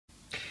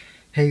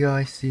Hey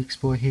guys, the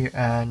Explorer here,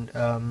 and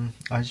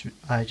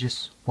I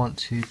just want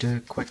to do a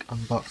quick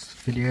unbox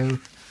video.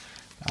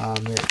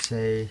 It's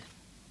a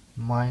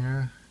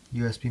miner,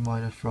 USB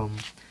miner from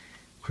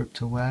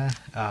Cryptoware.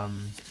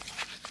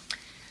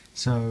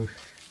 So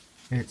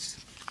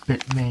it's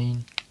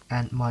Bitmain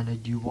Antminer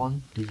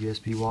U1, the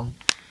USB one.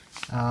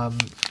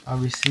 I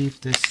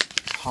received this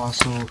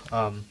parcel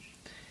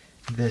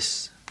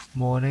this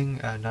morning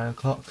at 9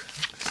 o'clock,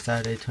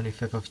 Saturday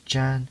 25th of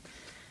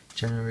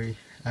January,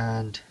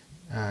 and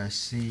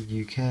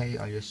see UK.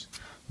 I just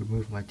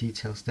remove my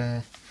details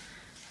there,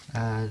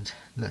 and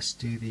let's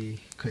do the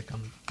quick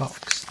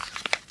unbox.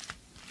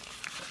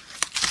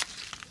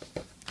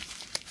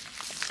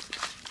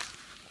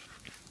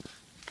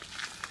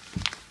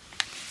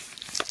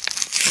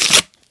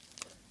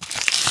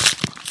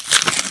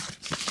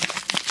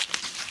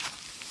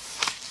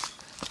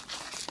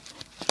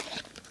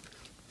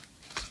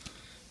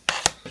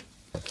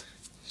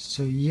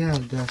 So yeah,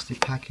 that's the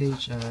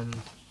package, and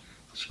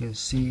as you can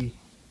see,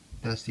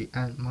 that's the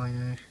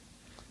Antminer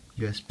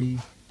USB,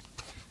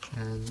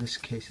 and this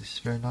case is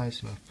very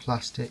nice with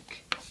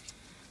plastic.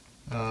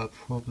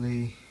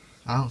 Probably,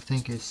 I don't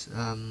think it's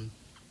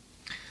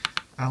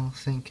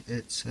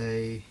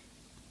a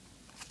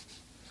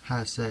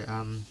has a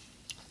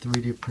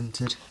 3D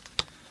printed,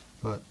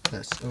 but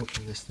let's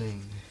open this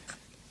thing.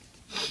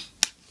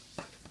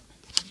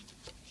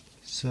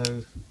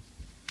 So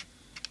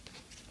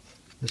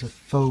there's a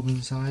foam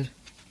inside,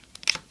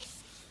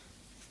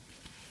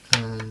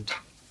 and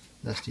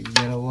that's the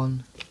yellow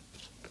one.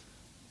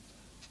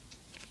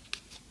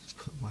 Let's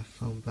put my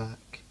phone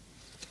back.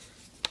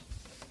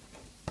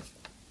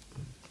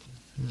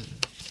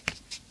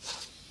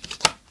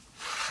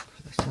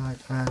 Put that aside,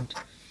 and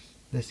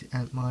there's the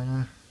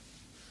Antminer.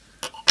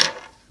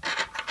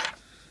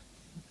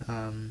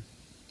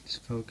 It's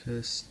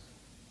focused.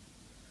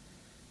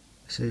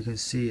 So you can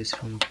see it's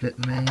from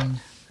Bitmain.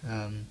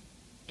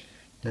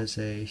 There's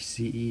a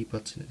CE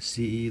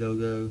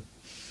logo,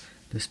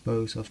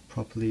 dispose of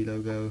properly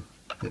logo,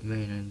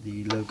 Bitmain, and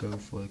the logo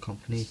for the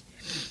company.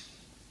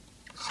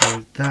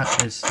 So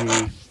that is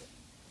the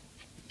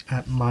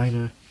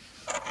Antminer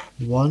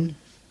 1,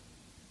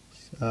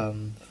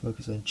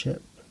 focus on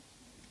chip.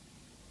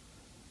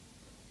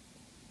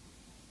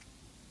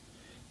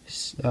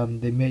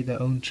 They made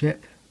their own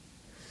chip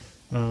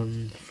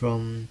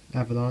from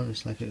Avalon.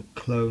 It's like a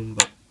clone,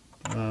 but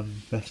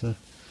better.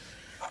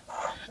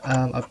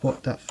 I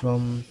bought that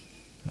from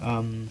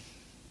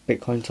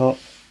Bitcoin Top,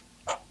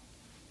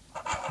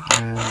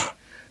 and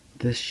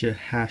this should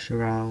hash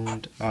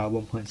around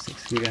 1.6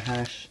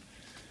 gigahash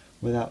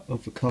without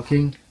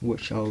overclocking,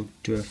 which I'll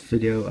do a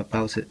video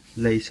about it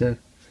later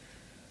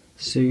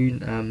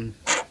soon.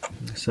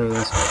 So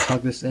let's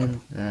plug this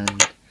in,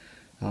 and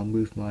I'll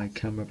move my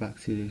camera back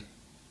to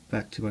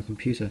my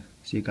computer.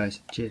 See you guys.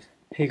 Cheers.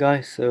 Hey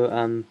guys,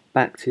 so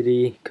back to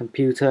the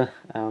computer.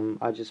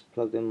 I just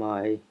plugged in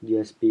my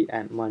USB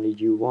Antminer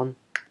U1.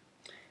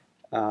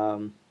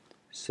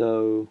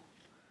 So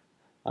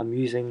I'm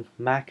using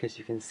Mac, as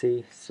you can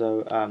see.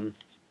 So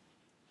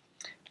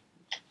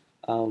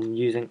I'm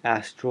using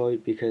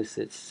Asteroid because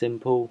it's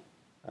simple.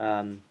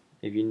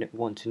 If you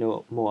want to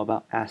know more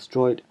about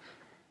Asteroid,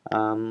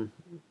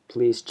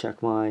 please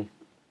check my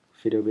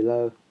video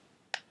below,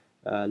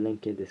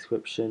 link in the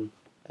description,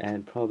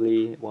 and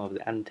probably one of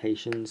the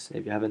annotations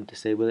if you haven't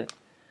disabled it.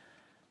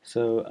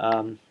 So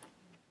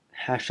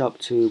hash up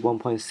to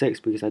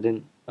 1.6 because I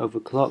didn't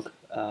overclock.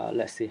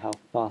 Let's see how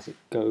fast it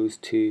goes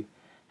to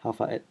how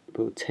far it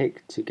will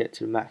take to get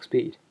to max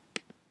speed.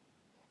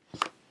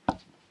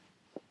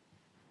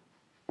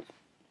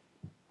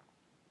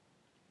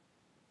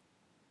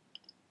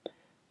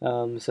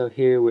 So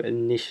here we're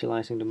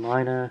initializing the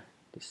miner,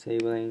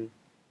 disabling,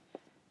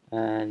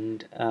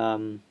 and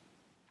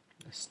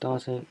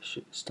starting.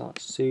 Should start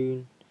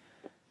soon.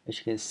 As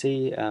you can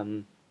see,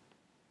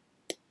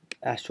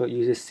 Asteroid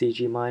uses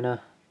CGMiner,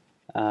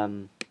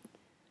 and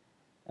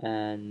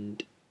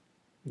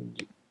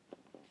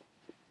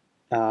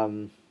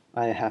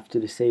I have to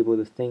disable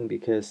the thing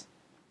because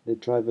the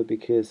driver,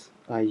 because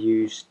I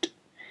used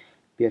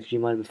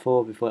BFGMiner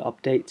before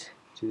update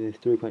to the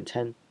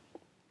 3.10.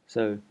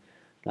 So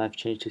I've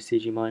changed to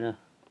CGMiner,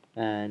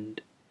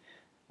 and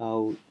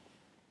I'll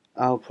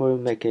probably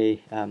make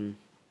a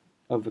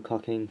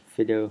overclocking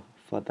video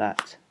for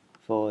that,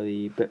 for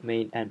the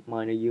Bitmain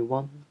Antminer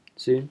U1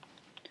 soon.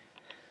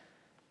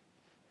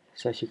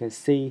 So as you can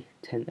see,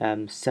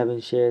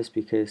 7 shares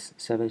because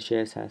 7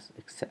 shares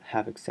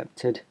have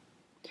accepted.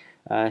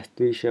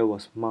 3 share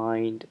was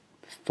mined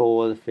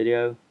before the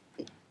video.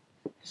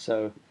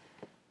 So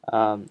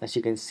as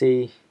you can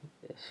see,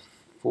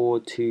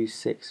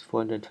 426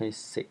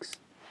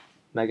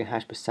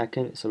 megahash per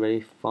second. It's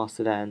already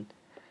faster than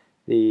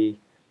the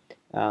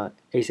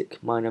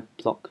ASIC miner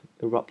block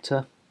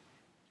Erupter.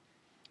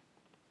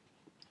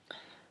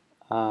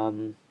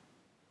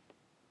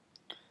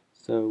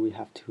 So we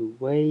have to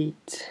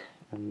wait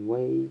and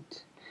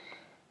wait.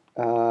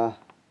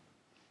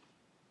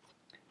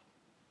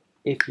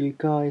 If you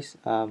guys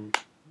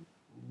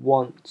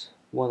want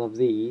one of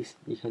these,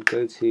 you can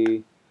go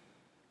to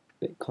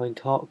Bitcoin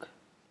Talk,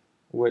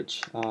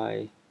 which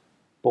I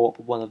bought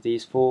one of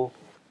these for.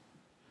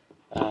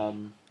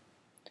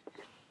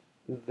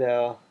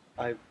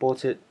 I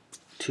bought it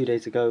 2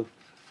 days ago.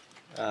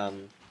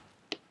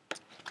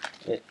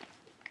 It's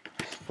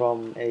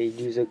from a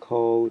user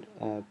called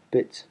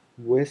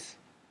Bitwiz,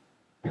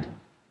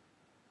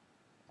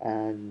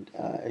 and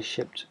it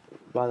shipped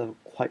rather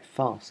quite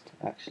fast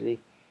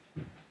actually.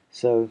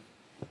 So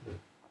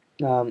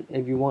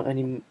if you want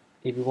any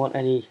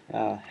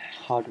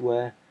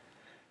hardware,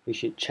 you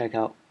should check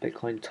out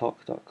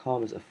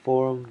bitcointalk.com as a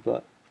forum,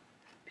 but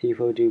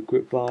people do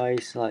group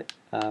buys, like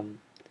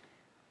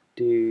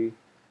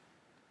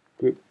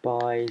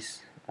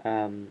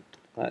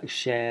like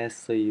shares,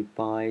 so you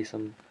buy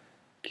some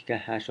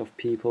gigahash of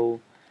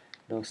people,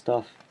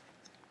 stuff.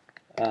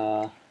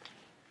 So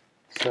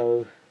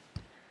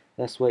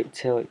let's wait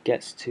till it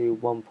gets to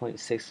 1.6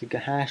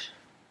 gigahash.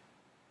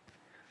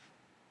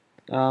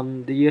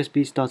 The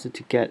USB starts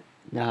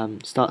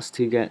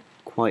to get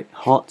quite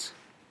hot.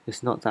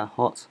 It's not that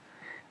hot,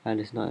 and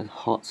it's not as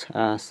hot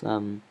as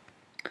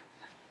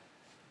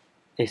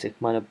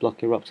ASIC-Miner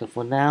block Erupter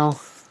for now,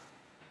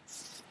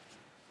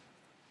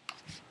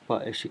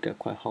 but it should get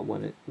quite hot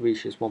when it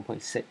reaches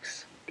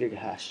 1.6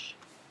 gigahash.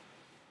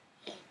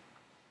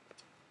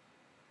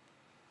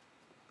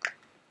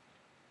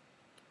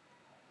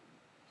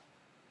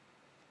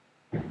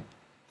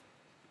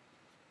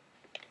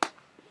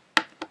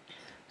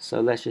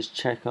 So let's just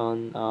check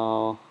on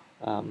our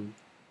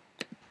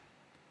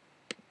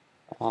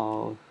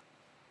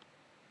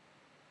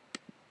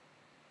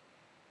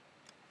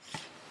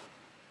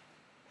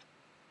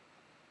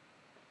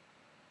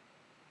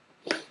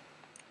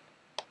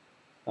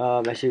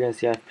as you can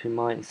see, I've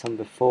pre-mined some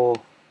before,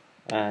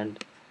 and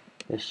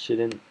this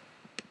shouldn't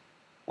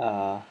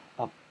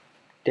update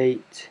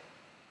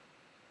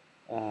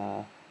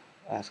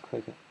as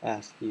quick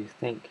as you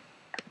think,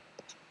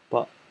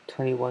 but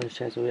 21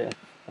 shares already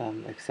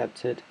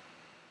accepted,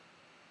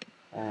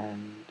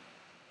 and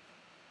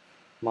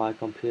my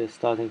computer is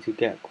starting to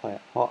get quite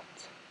hot.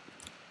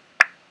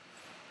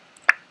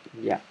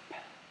 Yep.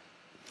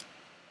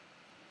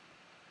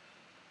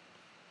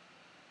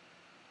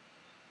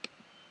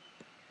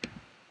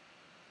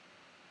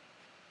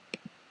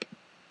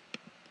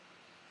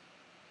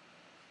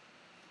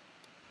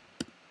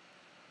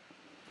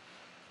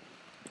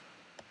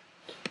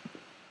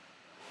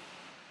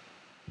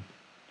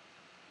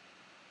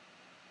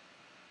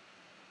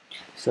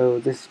 So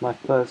this is my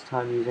first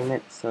time using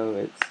it,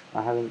 so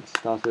I haven't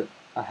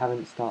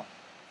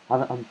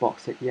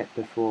unboxed it yet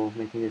before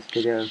making this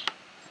video.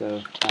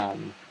 So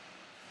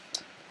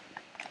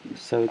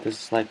so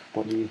this is like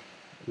what you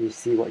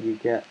see what you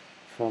get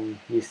from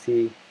this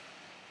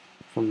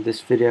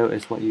video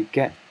is what you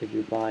get if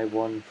you buy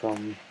one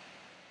from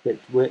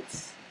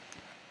Bitwiz,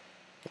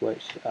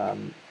 which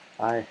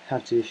I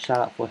have to shout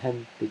out for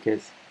him,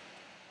 because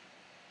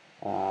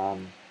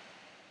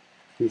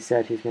he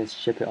said he's going to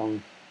ship it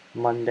on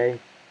Monday,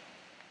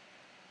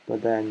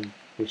 but then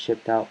we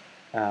shipped out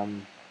the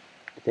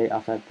day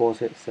after I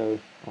bought it, so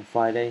on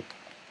Friday.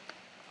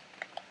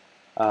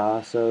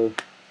 So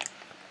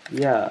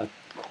yeah, a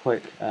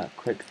quick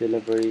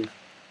delivery,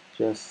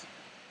 just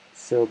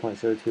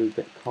 0.02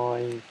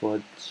 Bitcoin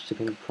for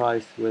shipping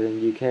price within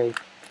UK,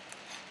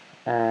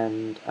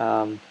 and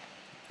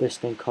this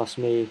thing cost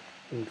me,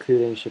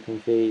 including shipping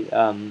fee,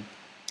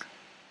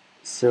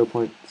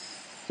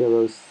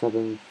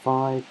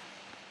 0.075.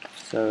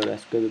 So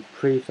let's go to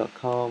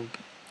proof.com.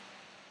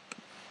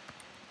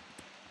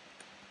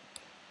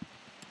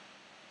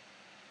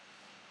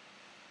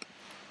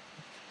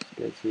 Let's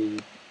go to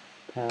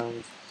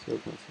pounds,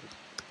 0.6.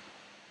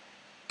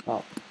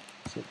 Oh,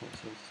 0.6.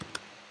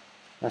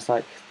 That's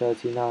like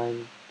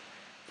 39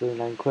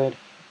 quid.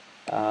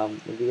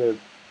 If you go to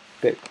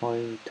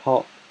Bitcoin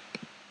Top,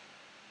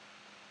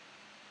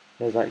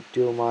 there's like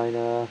dual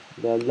miner.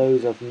 There are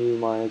loads of new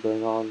miner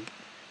going on.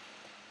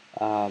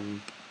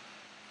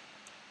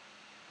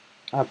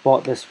 I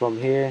bought this from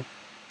here,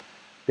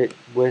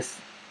 Bitwiz.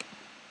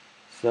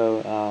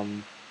 So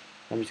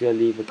I'm just gonna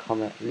leave a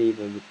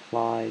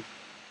reply.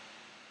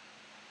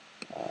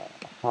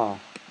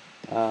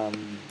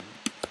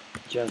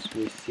 Just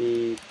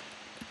received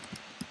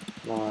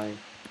my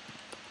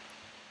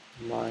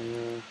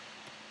miner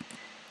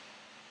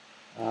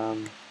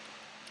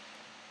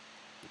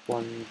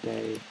 1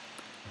 day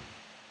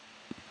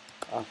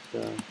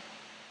after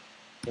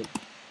it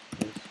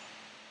was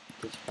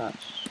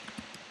dispatched.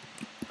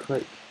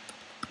 Quick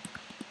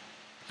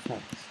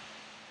thanks.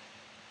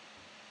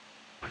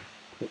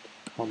 Quick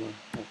comma.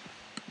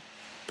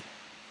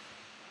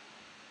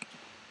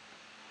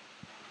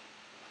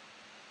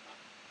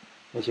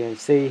 As you can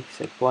see,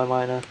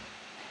 CGMiner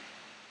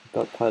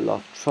got quite a lot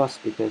of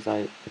trust, because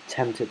I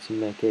attempted to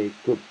make a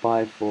good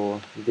buy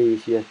for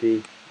these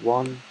USB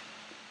 1,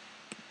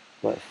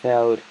 but it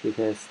failed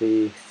because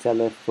the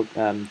seller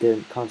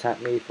didn't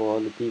contact me for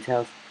all the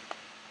details.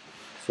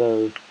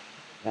 So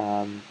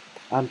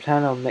I'm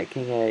planning on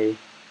making a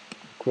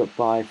quick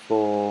buy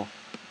for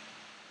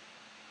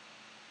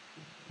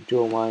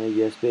dual miner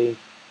USB.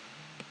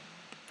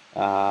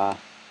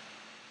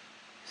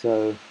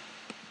 So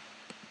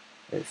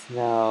it's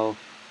now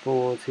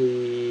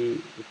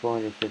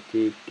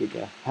 450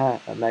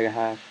 mega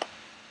hash.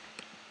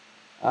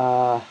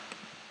 I'll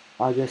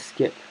just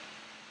skip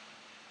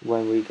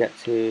when we get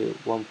to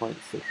 1.6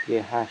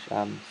 giga hash.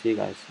 See you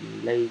guys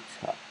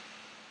later.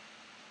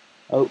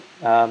 Oh,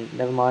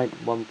 never mind.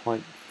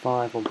 1.5,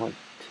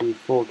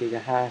 1.24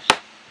 giga hash.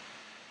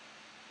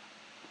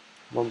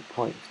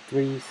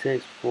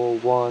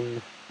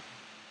 1.3641.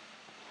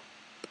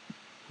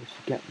 We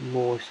should get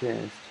more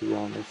shares, to be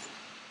honest.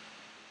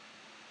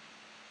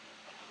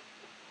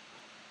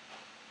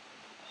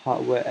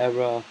 Hardware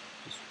error,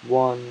 just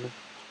one.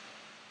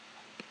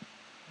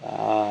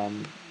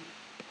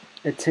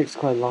 It takes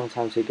quite a long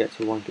time to get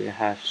to 1 giga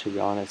hash, to be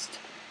honest.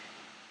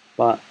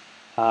 But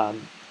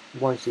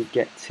once you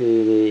get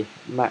to the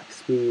max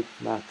speed,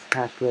 max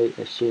hash rate,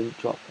 it shouldn't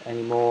drop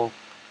anymore.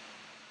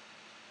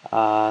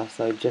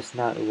 So just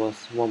now it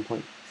was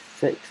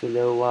 1.6 a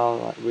little while,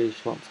 like really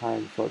short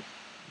time, so it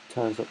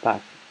turns it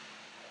back,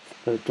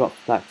 so it drops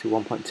back to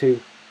 1.2.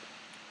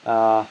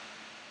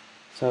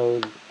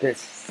 So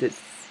this is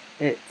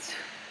it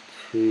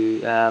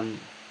to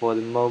for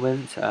the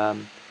moment.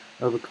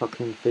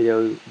 Overclocking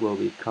video will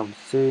come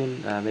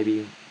soon,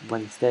 maybe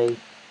Wednesday.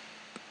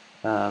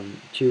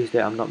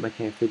 Tuesday I'm not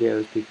making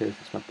videos because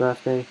it's my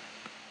birthday.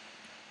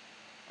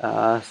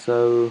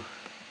 So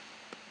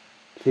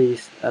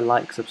please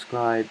like,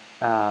 subscribe.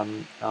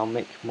 I'll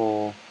make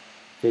more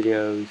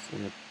videos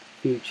in the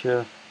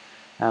future,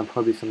 and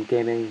probably some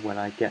gaming when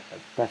I get a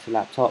better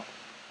laptop.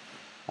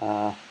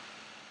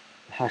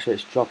 Hash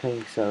rate's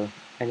dropping, so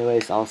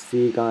anyways, I'll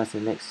see you guys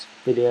in the next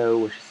video,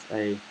 which is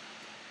a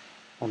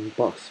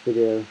unbox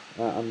video,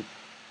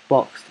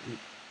 unboxed,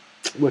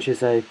 which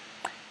is a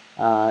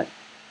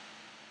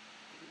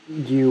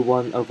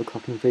U1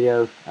 overclocking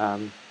video.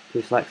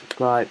 Please like,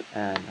 subscribe,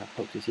 and I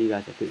hope to see you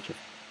guys in the future.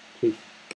 Peace.